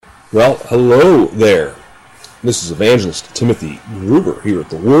Well, hello there. This is Evangelist Timothy Gruber here at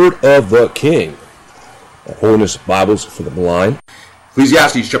the Word of the King at Holiness Bibles for the Blind.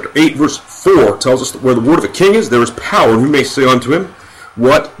 Ecclesiastes chapter 8, verse 4 tells us that where the Word of the King is, there is power, and we may say unto him,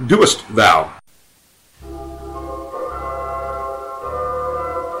 What doest thou?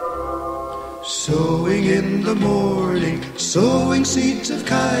 Sowing in the morning, sowing seeds of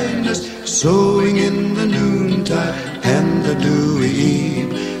kindness, sowing in the noontide and the dewy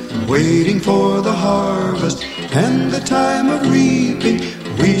eve, waiting for the harvest and the time of reaping,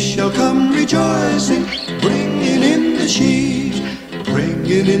 we shall come rejoicing, bringing in the sheaves,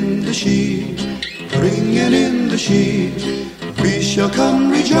 bringing in the sheaves, bringing in the sheaves. We shall come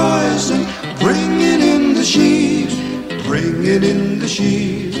rejoicing, bringing in the sheaves, bringing in the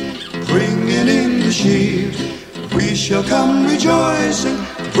sheaves, bringing in the sheaves. We shall come rejoicing,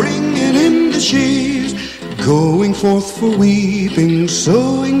 bringing in the sheaves. Going forth for weeping,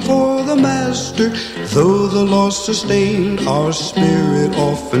 sowing for the Master. Though the loss sustained, our spirit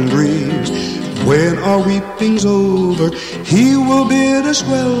often grieves. When our weeping's over, He will bid us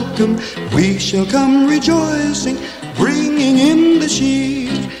welcome. We shall come rejoicing, bringing in the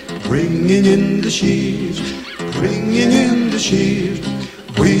sheaves, bringing in the sheaves, bringing in the sheaves.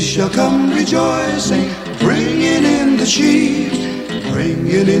 We shall come rejoicing, bringing in the sheaves,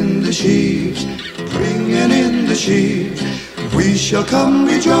 bringing in the sheaves, bringing in the sheaves. We shall come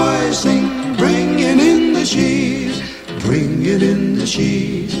rejoicing, bringing in the sheaves, bringing in the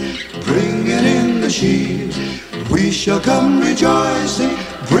sheaves, bringing in the sheaves. We shall come rejoicing,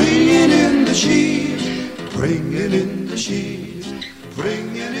 bringing in the sheaves, bringing in the sheaves,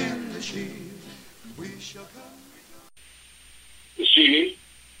 bringing in the sheaves. We shall come rejoicing. This evening,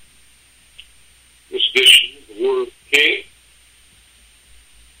 this edition of the Word of the King,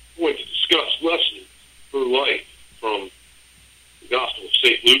 I'm going to discuss lessons for life from the Gospel of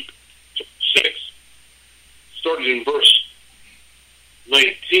St. Luke, chapter 6. Starting in verse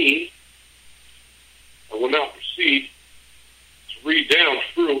 19, I will now proceed to read down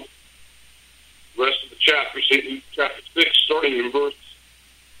through the rest of the chapter, St. Luke chapter 6, starting in verse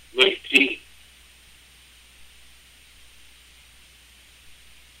 19.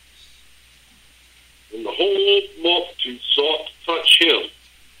 And the whole multitude sought to touch him,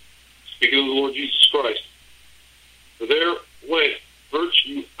 speaking of the Lord Jesus Christ, for there went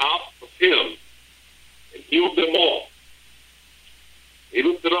virtue out of him, and healed them all. He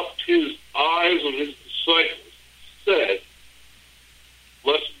lifted up his eyes on his disciples, said,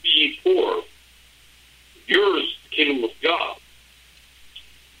 Blessed be ye poor, yours is the kingdom of God.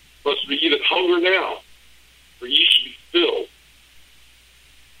 Blessed be ye that hunger now, for ye shall be filled.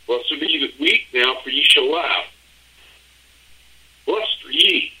 Blessed be ye that weep now, for ye shall laugh. Blessed are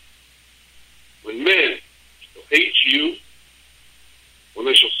ye when men shall hate you, when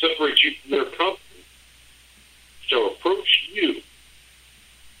they shall separate you from their company, shall reproach you,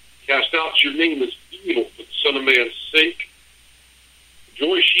 cast out your name as evil for the Son of Man's sake.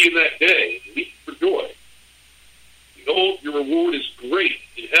 Rejoice ye in that day, and leap for joy. Behold, your reward is great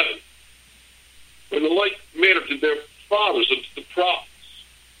in heaven. For in the like manner did their fathers unto the prophets.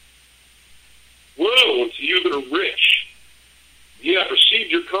 Woe unto you that are rich, ye have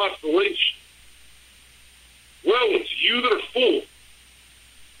received your consolation. Woe unto you that are full,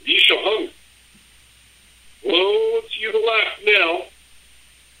 ye shall hunger. Woe unto you that laugh now,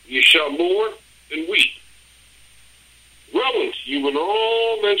 ye shall mourn and weep. Woe unto you when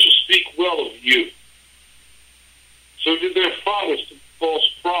all men shall speak well of you. So did their fathers to the false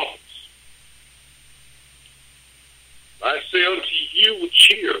prophets. I say unto you with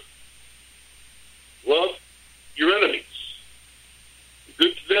cheer, love your enemies, do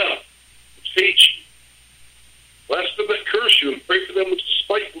good to them which hate you. Bless them that curse you, and pray for them which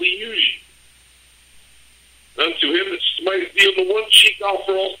despitefully use you. And unto him that smiteth thee on the one cheek,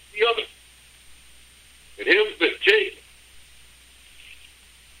 offer also the other. And him that taketh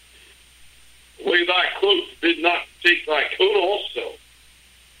away thy cloak, bid not take thy coat also.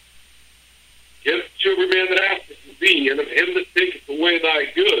 Give it to every man that asketh of thee, and of him that taketh away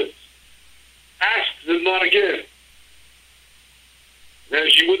thy goods, ask them not again. And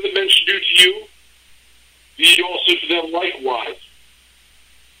as you would that men should do to you, do ye also to them likewise.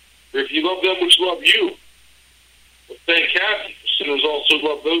 For if ye love them which love you, what thank have ye? For sinners also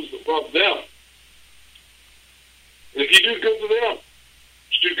love those that love them. And if ye do good to them,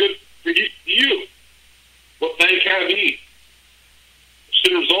 which do good for you, what thank have ye? For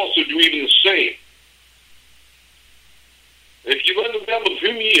sinners also do even the same. And if ye lend to them of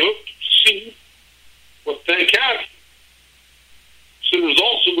whom ye hope to receive, what thank have ye? Sinners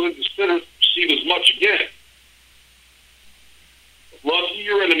also lend to sinners to receive as much again. love ye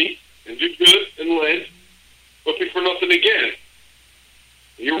your enemies, and do good, and lend, looking for nothing again.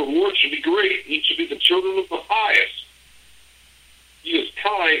 And your reward shall be great, and ye shall be the children of the highest. He is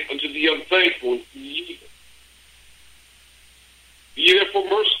kind unto the unthankful and to the evil. Be ye therefore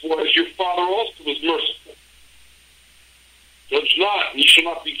merciful, as your Father also was merciful. Judge not, and ye shall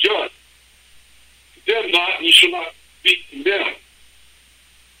not be judged. Condemn not, and ye shall not be condemned.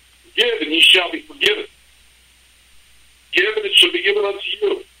 Forgive, and ye shall be forgiven. Give, and it shall be given unto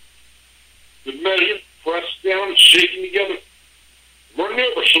you. Good measure, pressed down and shaken together, running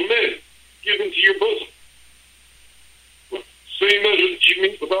over shall men give into your bosom. With the same measure that you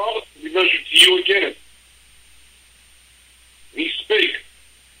meet withal, it will be measured to you again. And he spake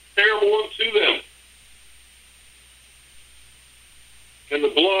parable unto them. Can the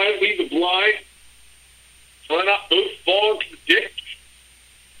blind lead the blind? Shall they not both fall into the ditch?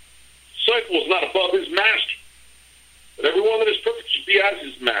 The disciple is not above his master, but everyone that is perfect should be as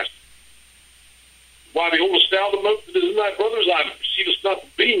his master. Why beholdest thou the mote that is in thy brother's eye, but perceivest not the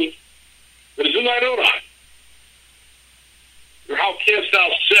beam that is in thine own eye? Or how canst thou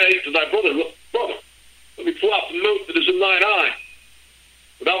say to thy brother, look, brother, let me pull out the mote that is in thine eye,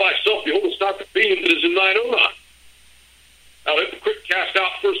 but thou thyself beholdest not the beam that is in thine own eye? Thou hypocrite, cast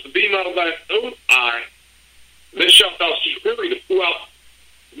out first the beam out of thine own eye, and then shalt thou see clearly to pull out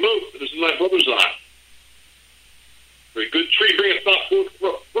the mote that is in thy brother's eye. For a good tree bringeth not forth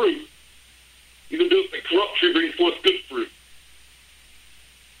corrupt fruit, even doth a corrupt tree bring forth good fruit.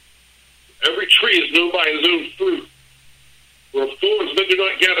 Every tree is known by his own fruit. For of thorns men do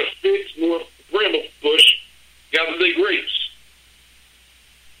not gather figs, nor of the bramble bush gather they grapes.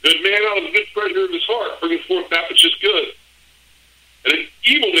 Good man out of the good treasure of his heart bringeth forth that which is good, and an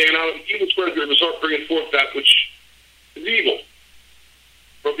evil man out of the evil treasure of his heart bringeth forth that which is evil.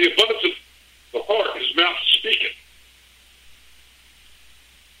 From the abundance of the heart his mouth speaketh.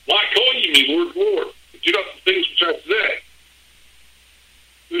 Why call ye me Lord, Lord, and do not the things which I say?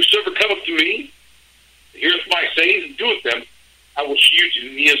 Whosoever cometh to me, and heareth my sayings, and doeth them, I will shew you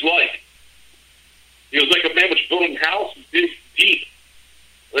to me as like. He was like a man which built a house and digged deep,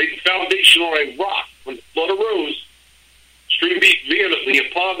 laid the foundation on a rock. When the flood arose, the stream beat vehemently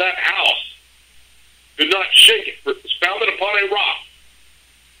upon that house, could not shake it, for it was founded upon a rock.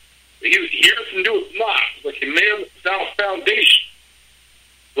 He that heareth and doeth not, is like a man without a foundation,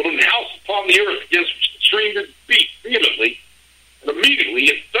 built a house upon the earth, against which the stream did beat vehemently, and immediately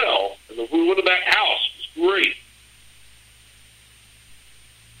it fell, and the ruin of that house was great.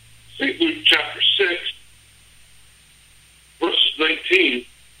 St. Luke chapter 6, verses 19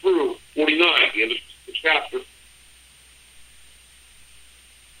 through 49, the end of the chapter.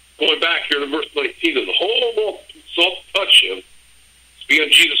 Going back here to verse 19, and the whole multitude sought to touch him, speaking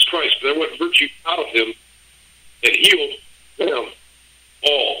of Jesus Christ, but there went virtue out of him, and healed them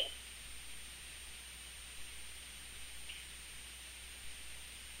all.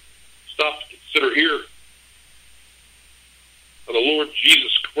 Stop to consider here how the Lord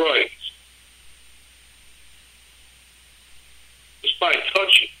Jesus Christ, just by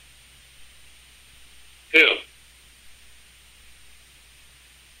touching him,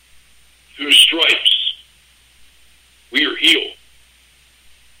 through stripes, we are healed.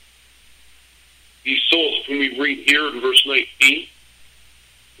 These souls of whom we read here in verse 19,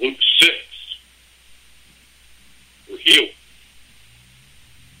 Luke 6, were healed.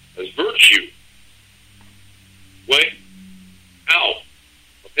 As virtue went out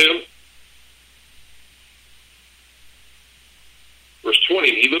of him. Verse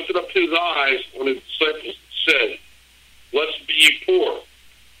 20, he lifted up his eyes on his disciples and said, blessed be ye poor,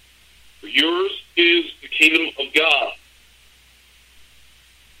 for yours is the kingdom of God.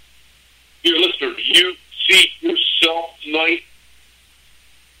 Dear listener, do you see yourself tonight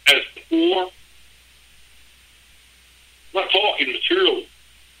as poor? I'm not talking materially.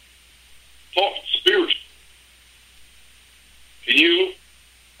 I'm talking spiritually. Can you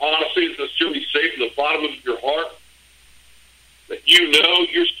honestly and sincerely say from the bottom of your heart that you know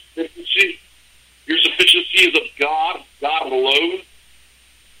your sufficiency is of God, God alone?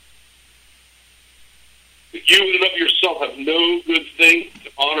 That you in and of yourself have no good thing to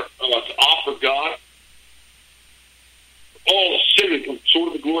offer God? All sin and come short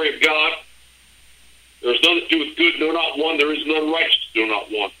of the glory of God. There is none that doeth good, no, not one. There is none righteous, no, not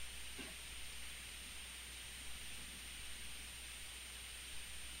one.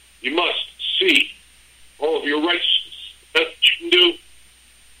 You must see all of your righteousness. The best that you can do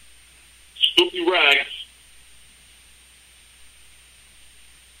is filthy rags.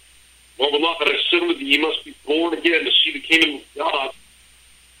 Marvel not that I said unto thee, ye must be born again to see the kingdom of God.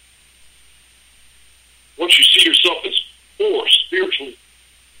 Once you see yourself as poor spiritually,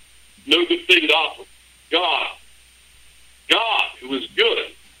 no good thing to offer. God, who is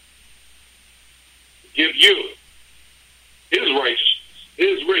good, will give you His righteousness,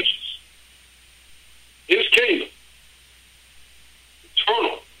 His riches, His kingdom,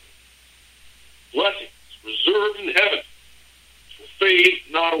 eternal blessings reserved in heaven, which will fade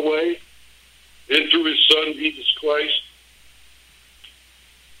not away, and through His Son, Jesus Christ.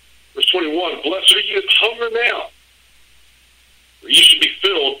 Verse 21, blessed are you that hunger now, for you should be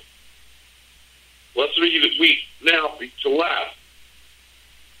filled. Blessed are you that weep now, for you shall laugh.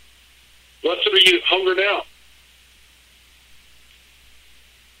 Blessed are you that hunger now.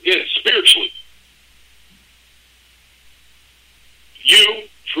 Again, spiritually, you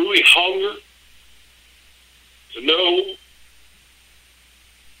truly hunger to know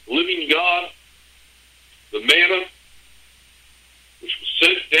the living God, the manna which was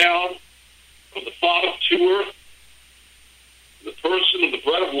sent down from the Father to earth, in the person of the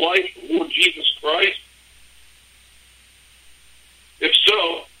bread of life, the Lord Jesus Christ? If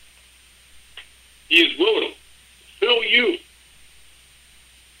so, He is willing to fill you.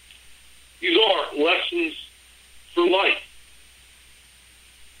 These are lessons for life.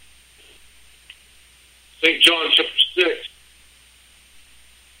 St. John chapter 6,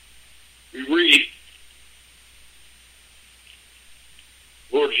 we read,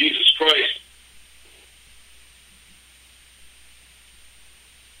 Lord Jesus Christ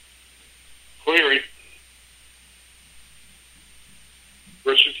declaring,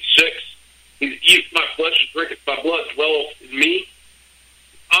 verse 56, He that eateth my flesh and drinketh my blood dwelleth in me,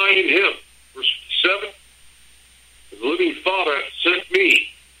 I in him. Verse 57, the living Father hath sent me,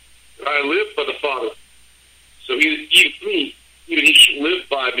 that I live by the Father. So he that eateth me, even he shall live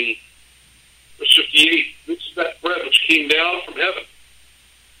by me. Verse 58, this is that bread which came down from heaven.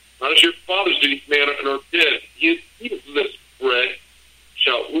 Not as your fathers did eat manna and are dead. He that eateth this bread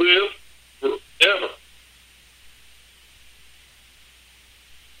shall live forever.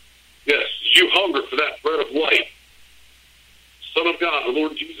 Yes, you hunger for that bread of life. Son of God, the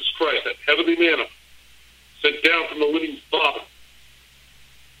Lord Jesus Christ, that heavenly manna sent down from the living Father.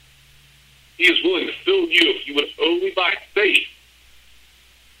 He is willing to fill you if you would only by faith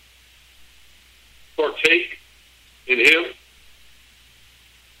partake in Him.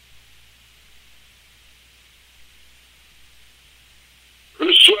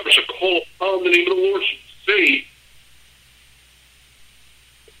 Whosoever shall call upon the name of the Lord shall be saved.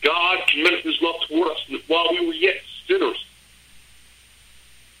 God commended His love toward us that while we were yet sinners,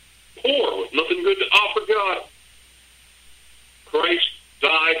 poor, with nothing good to offer God, Christ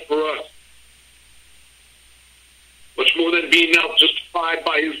died for us. Much more than being now justified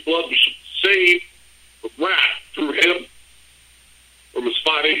by His blood, we should be saved from wrath through Him. Romans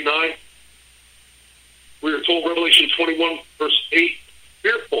 5:8-9. We are told, Revelation 21, verse 8,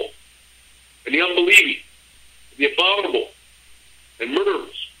 fearful, and the unbelieving, and the abominable, and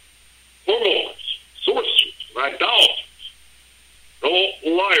murderers, whoremongers, sorcerers, and idolaters, and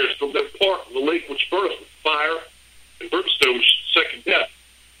all liars from their part in the lake which burneth with fire and brimstone, which is the second death.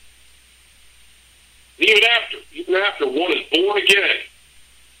 And even after one is born again,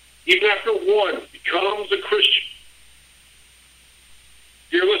 even after one becomes a Christian,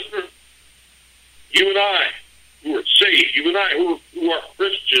 dear listener, you and I who are saved, you and I who are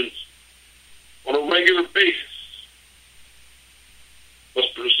Christians on a regular basis,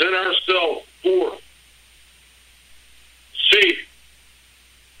 must present ourselves before Savior,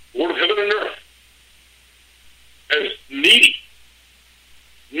 Lord of heaven and earth, as needy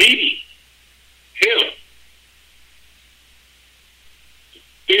Him to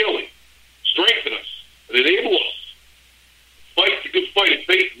daily strengthen us and enable us to fight the good fight of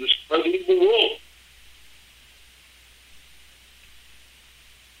faith in this present evil world.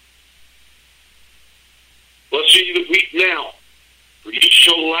 Blessed are you that weep now, for ye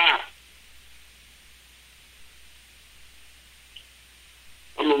shall laugh.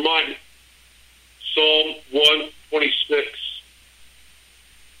 I'm reminded, Psalm 126.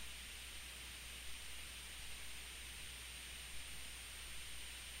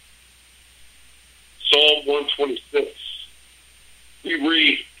 Psalm 126. We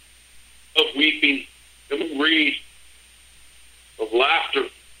read of weeping, and we read of laughter.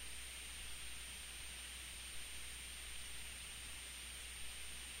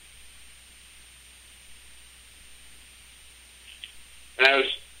 As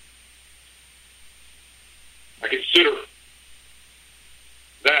I consider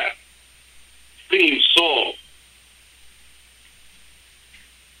that theme song,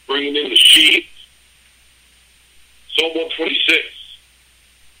 bringing in the sheaves, Psalm 126,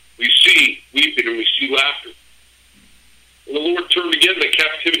 we see weeping and we see laughter. again the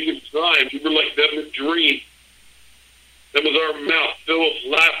captivity of time. We were like them that dream. Then was our mouth filled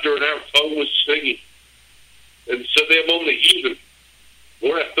with laughter, and our tongue was singing. And said they among the heathen,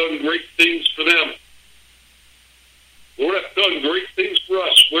 Lord hath done great things for them. Lord hath done great things for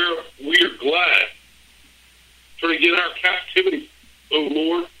us, where we are glad. Turn again our captivity, O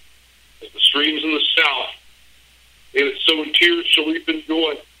Lord, as the streams in the south. They that sow in tears shall reap in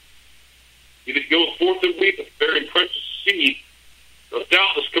joy. He that goeth forth and weepeth, bearing precious seed, shall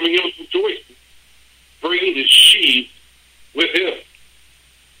doubtless coming in with rejoicing, bringing his sheaves with him.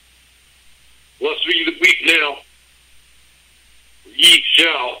 Blessed are you that weep now, for ye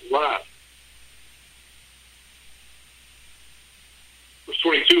shall laugh. Verse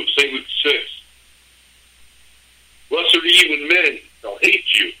 22 of St. Luke 6. Blessed are ye when men shall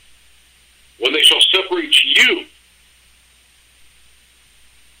hate you, when they shall separate you.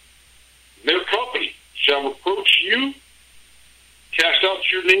 Their company shall reproach you, cast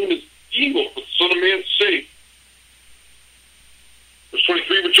out your name as evil for the Son of Man's sake. Verse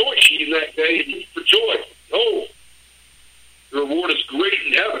 23, rejoice ye in that day, and weep for joy. Oh, your reward is great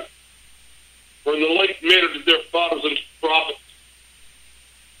in heaven. For in the like manner did their fathers and prophets.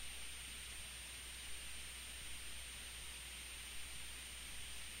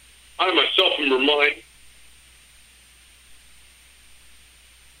 I myself am reminded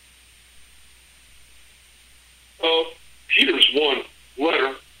of Peter's one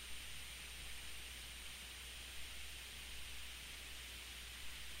letter.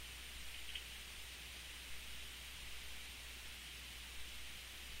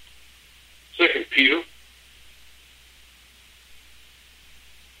 Second Peter.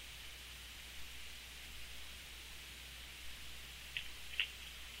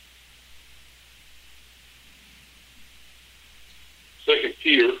 Second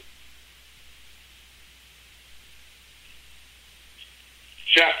Peter.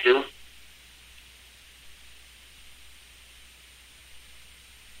 Chapter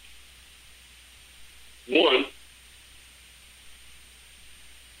 1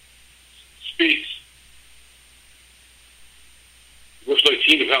 speaks, verse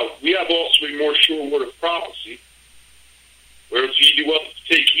 19, of how we have also a more sure word of prophecy, whereas ye do well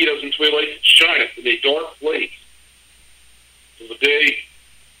to take heed as unto a light that shineth in a dark place, till the day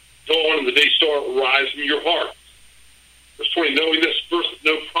dawn and the day star arise in your hearts. Verse 20, knowing this first, that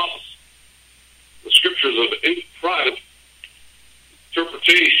no prophecy, the scriptures of any private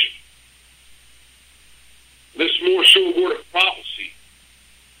interpretation. This more sure word of prophecy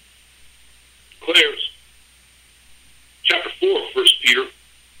declares, chapter 4 of 1 Peter,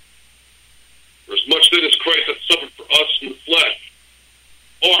 for as much then as Christ hath suffered for us in the flesh,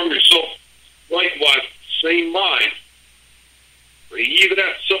 arm yourself likewise with the same mind, for he that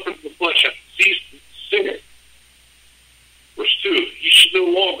hath suffered in the flesh hath ceased from sinning. Verse 2, he no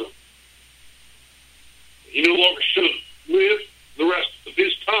longer should have lived the rest of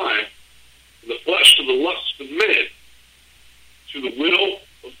his time in the flesh to the lusts of men, to the will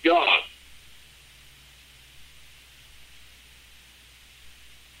of God.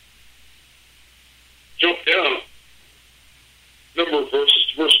 Jump down a number of verses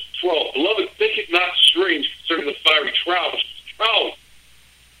to verse 12. Beloved, think it not strange concerning the fiery trials,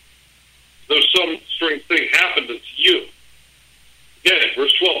 though some strange thing happened unto you. Again,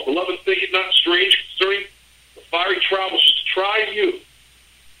 verse 12. Beloved, think it not strange concerning the fiery trial which is to try you.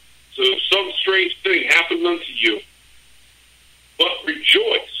 So some strange thing happened unto you. But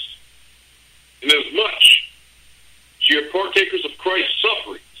rejoice, inasmuch as ye are partakers of Christ's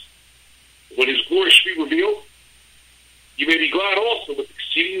sufferings. When his glory shall be revealed, you may be glad also with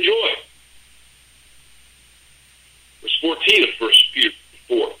exceeding joy. Verse 14 of 1 Peter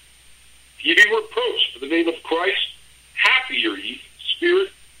 4. If ye be reproached for the name of Christ, happy are ye,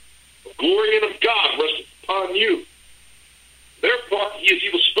 Spirit of glory and of God resteth upon you. Their part he is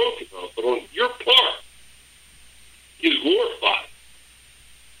evil spoken of, but on your part he is glorified.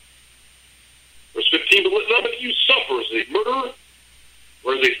 Verse 15, but let none of you suffer as a murderer,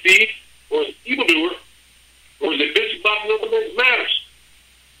 or as a thief, or as an evildoer, or as a busybody in other men's matters.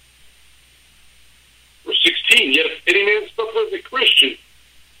 Verse 16, yet if any man suffer as a Christian,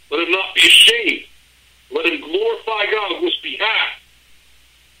 let him not be ashamed. Let him glorify God on his behalf.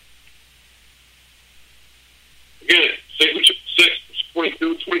 Again, St. Luke 6, verse 22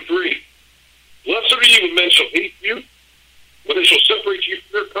 and 23. Blessed are you when men shall hate you, when they shall separate you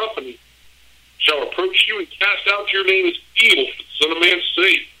from their company, shall reproach you and cast out your name as evil for the Son of Man's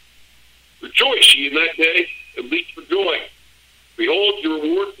sake. Rejoice ye in that day, and leap for joy. Behold, your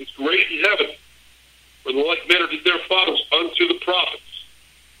reward is great in heaven, for the like manner did their fathers unto the prophets.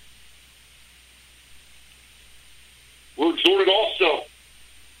 We're exhorted also,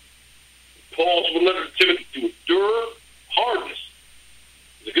 Paul's letter to Timothy, to endure hardness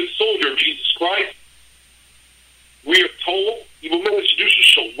as a good soldier of Jesus Christ. We are told evil men and seducers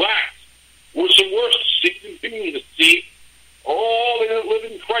shall wax worse and worse, seeking to deceive. All they that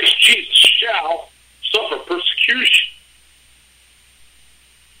live in Christ Jesus shall suffer persecution.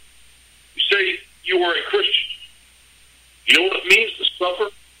 You say you are a Christian. You know what it means to suffer?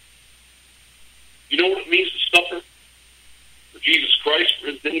 You know what it means to suffer for Jesus Christ, for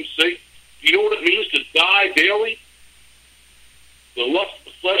his name's sake? You know what it means to die daily? The lust of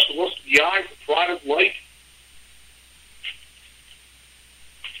the flesh, the lust of the eye, the pride of life.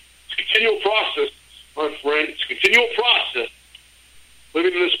 It's a continual process, my friend. It's a continual process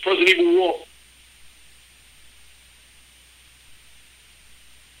living in this present evil world.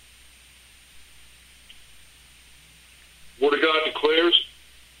 Word of God declares,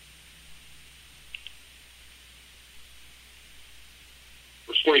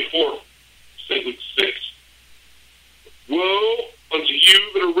 verse 24, St. Luke 6, woe unto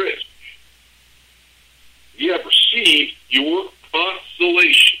you that are rich, ye have received your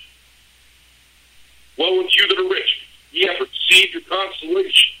consolation. Woe unto you that are rich, ye have received your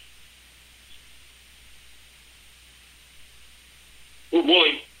consolation. Lord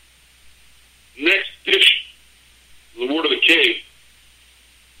willing, next edition of the Word of the King,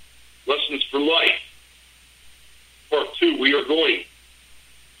 Lessons for Life, Part 2, we are going to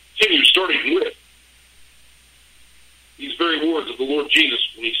continue starting with these very words of the Lord Jesus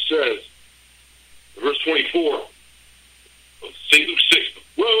when he says, in verse 24 of St. Luke 6,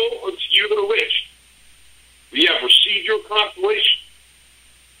 woe unto you that are rich, for ye have received your consolation.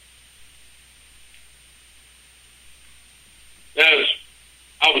 As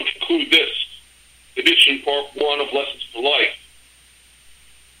I would conclude this edition, part 1 of Lessons for Life,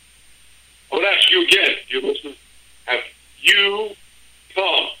 I would ask you again, dear listeners, have you come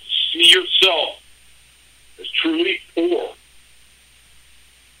to see yourself as truly poor,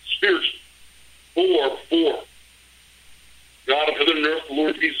 spiritually poor before God of heaven and earth, the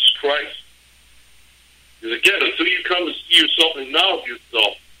Lord Jesus Christ? Because again, until you come to see yourself and acknowledge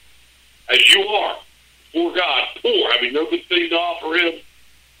yourself as you are before God, poor, having no good thing to offer him,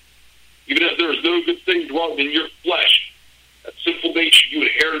 even as there is no good thing dwelling in your flesh, that sinful nature you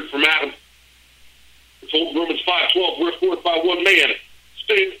inherited from Adam. It's told in Romans 5:12, wherefore by one man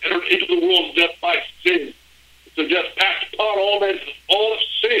sin entered into the world, and death by sin. So death passed upon all men, all have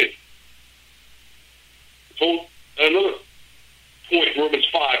sinned. It's told another point, Romans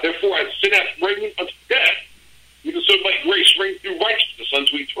 5, therefore as sin hath reigned unto death, even so by grace reign through righteousness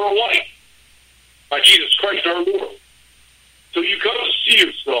unto eternal life, by Jesus Christ our Lord. So you come to see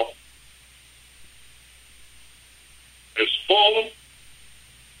yourself as fallen,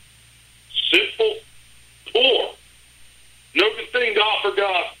 sinful, poor, no good thing to offer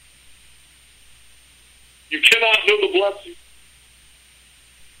God. You cannot know the blessing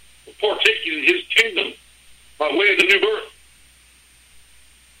of partaking in his kingdom by way of the new birth.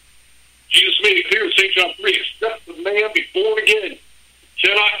 Jesus made it clear in St. John 3, except the man be born again,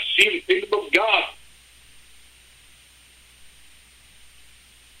 cannot see the kingdom of God.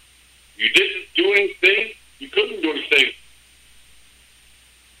 You didn't do anything. You couldn't do anything.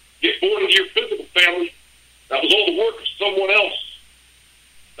 Get born into your physical family. That was all the work of someone else.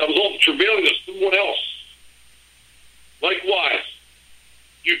 That was all the travailing of someone else. Likewise,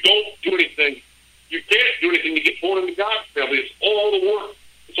 you don't do anything. You can't do anything to get born into God's family. It's all the work.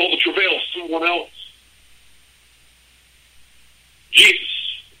 It's all the travail of someone else.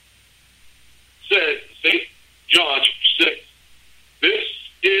 Jesus said, St. John 6, this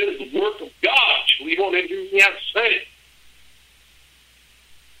is the work of God. Believe on him whom he hath sent.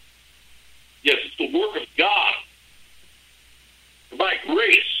 Yes, it's the work of God. And by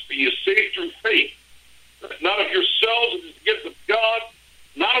grace, be ye saved through faith. Not of yourselves, it is the gift of God,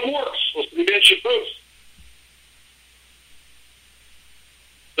 not of works, lest any man should boast.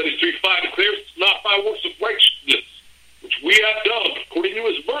 Studies 3:5 declares, it's not by works of righteousness, which we have done, but according to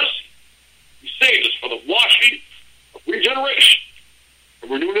his mercy. He saved us from the washing of regeneration,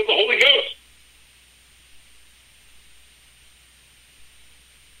 and renewing of the Holy Ghost.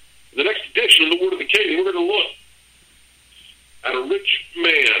 In the next edition of the Word of the King, we're going to look at a rich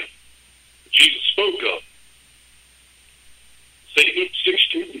man that Jesus spoke of. St. Luke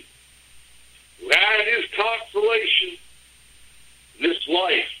 16, who had his consolation in this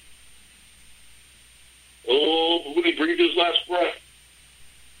life. Oh, but when he breathed his last breath,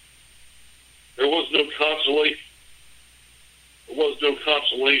 there was no consolation. There was no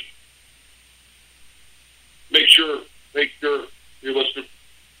consolation. Make sure, dear listener,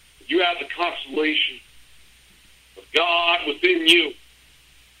 you have the consolation of God within you,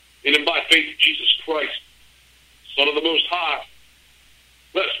 in and by faith in Jesus Christ, Son of the Most High.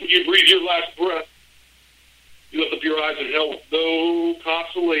 Lest when you breathe your last breath, you lift up your eyes in hell with no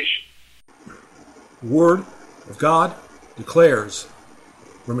consolation. The Word of God declares,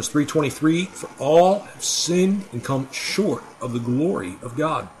 Romans 3:23, for all have sinned and come short of the glory of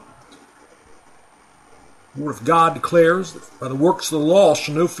God. The Word of God declares that by the works of the law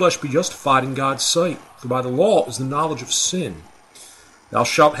shall no flesh be justified in God's sight, for by the law is the knowledge of sin. Thou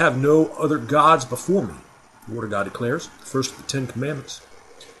shalt have no other gods before me. The Word of God declares, the first of the 10 Commandments.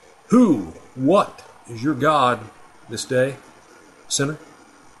 Who, what is your God this day, sinner?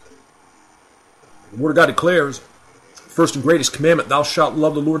 The Word of God declares, first and greatest commandment, thou shalt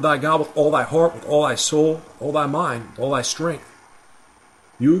love the Lord thy God with all thy heart, with all thy soul, all thy mind, with all thy strength.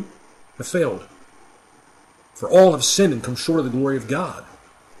 You have failed. For all have sinned and come short of the glory of God.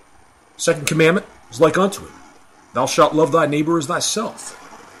 Second commandment is like unto it. Thou shalt love thy neighbor as thyself.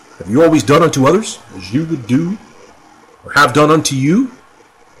 Have you always done unto others as you would do or have done unto you?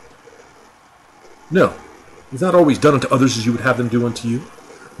 No, you've not always done unto others as you would have them do unto you.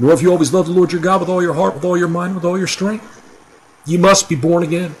 Nor have you always loved the Lord your God with all your heart, with all your mind, with all your strength. Ye must be born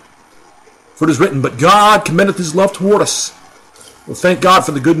again. For it is written, but God commendeth his love toward us. Well, thank God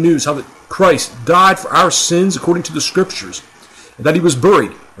for the good news, how that Christ died for our sins according to the Scriptures, and that he was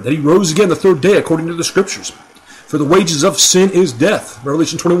buried, and that he rose again the third day according to the Scriptures. For the wages of sin is death.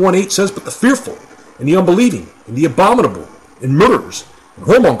 Revelation 21:8 says, but the fearful, and the unbelieving, and the abominable, and murderers, and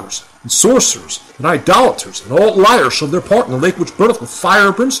whoremongers, and sorcerers, and idolaters, and all liars shall have their part in the lake which burneth with fire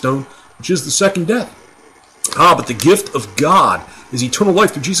and brimstone, which is the second death. But the gift of God is eternal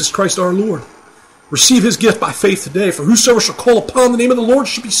life through Jesus Christ our Lord. Receive his gift by faith today, for whosoever shall call upon the name of the Lord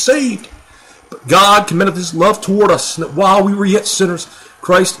shall be saved. But God commendeth his love toward us, and that while we were yet sinners,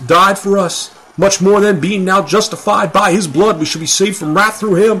 Christ died for us. Much more than being now justified by his blood, we shall be saved from wrath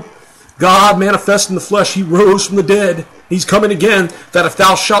through him. God manifest in the flesh, he rose from the dead. He's coming again, that if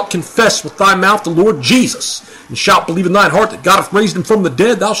thou shalt confess with thy mouth the Lord Jesus, and shalt believe in thine heart that God hath raised him from the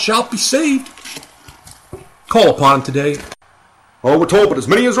dead, thou shalt be saved. Call upon him today. Oh, we're told, but as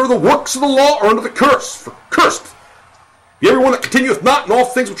many as are the works of the law are under the curse. For cursed be everyone that continueth not in all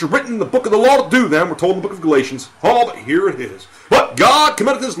things which are written in the book of the law to do them. We're told in the book of Galatians. Oh, but here it is. But God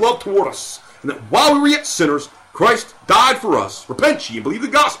commendeth his love toward us, and that while we were yet sinners, Christ died for us. Repent ye and believe the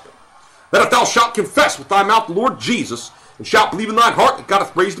gospel. That if thou shalt confess with thy mouth the Lord Jesus, and shalt believe in thine heart that God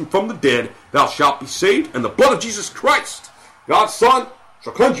hath raised him from the dead, thou shalt be saved. And the blood of Jesus Christ, God's Son,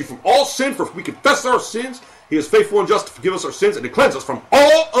 shall cleanse you from all sin. For if we confess our sins, he is faithful and just to forgive us our sins and to cleanse us from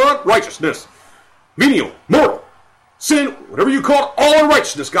all unrighteousness. Venial, mortal, sin, whatever you call it, all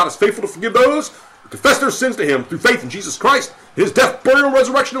unrighteousness. God is faithful to forgive those who confess their sins to him through faith in Jesus Christ, his death, burial, and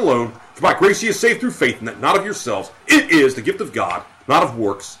resurrection alone. For by grace ye is saved through faith, and that not of yourselves. It is the gift of God, not of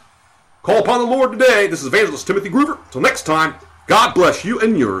works. Call upon the Lord today. This is Evangelist Timothy Groover. Till next time, God bless you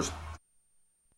and yours.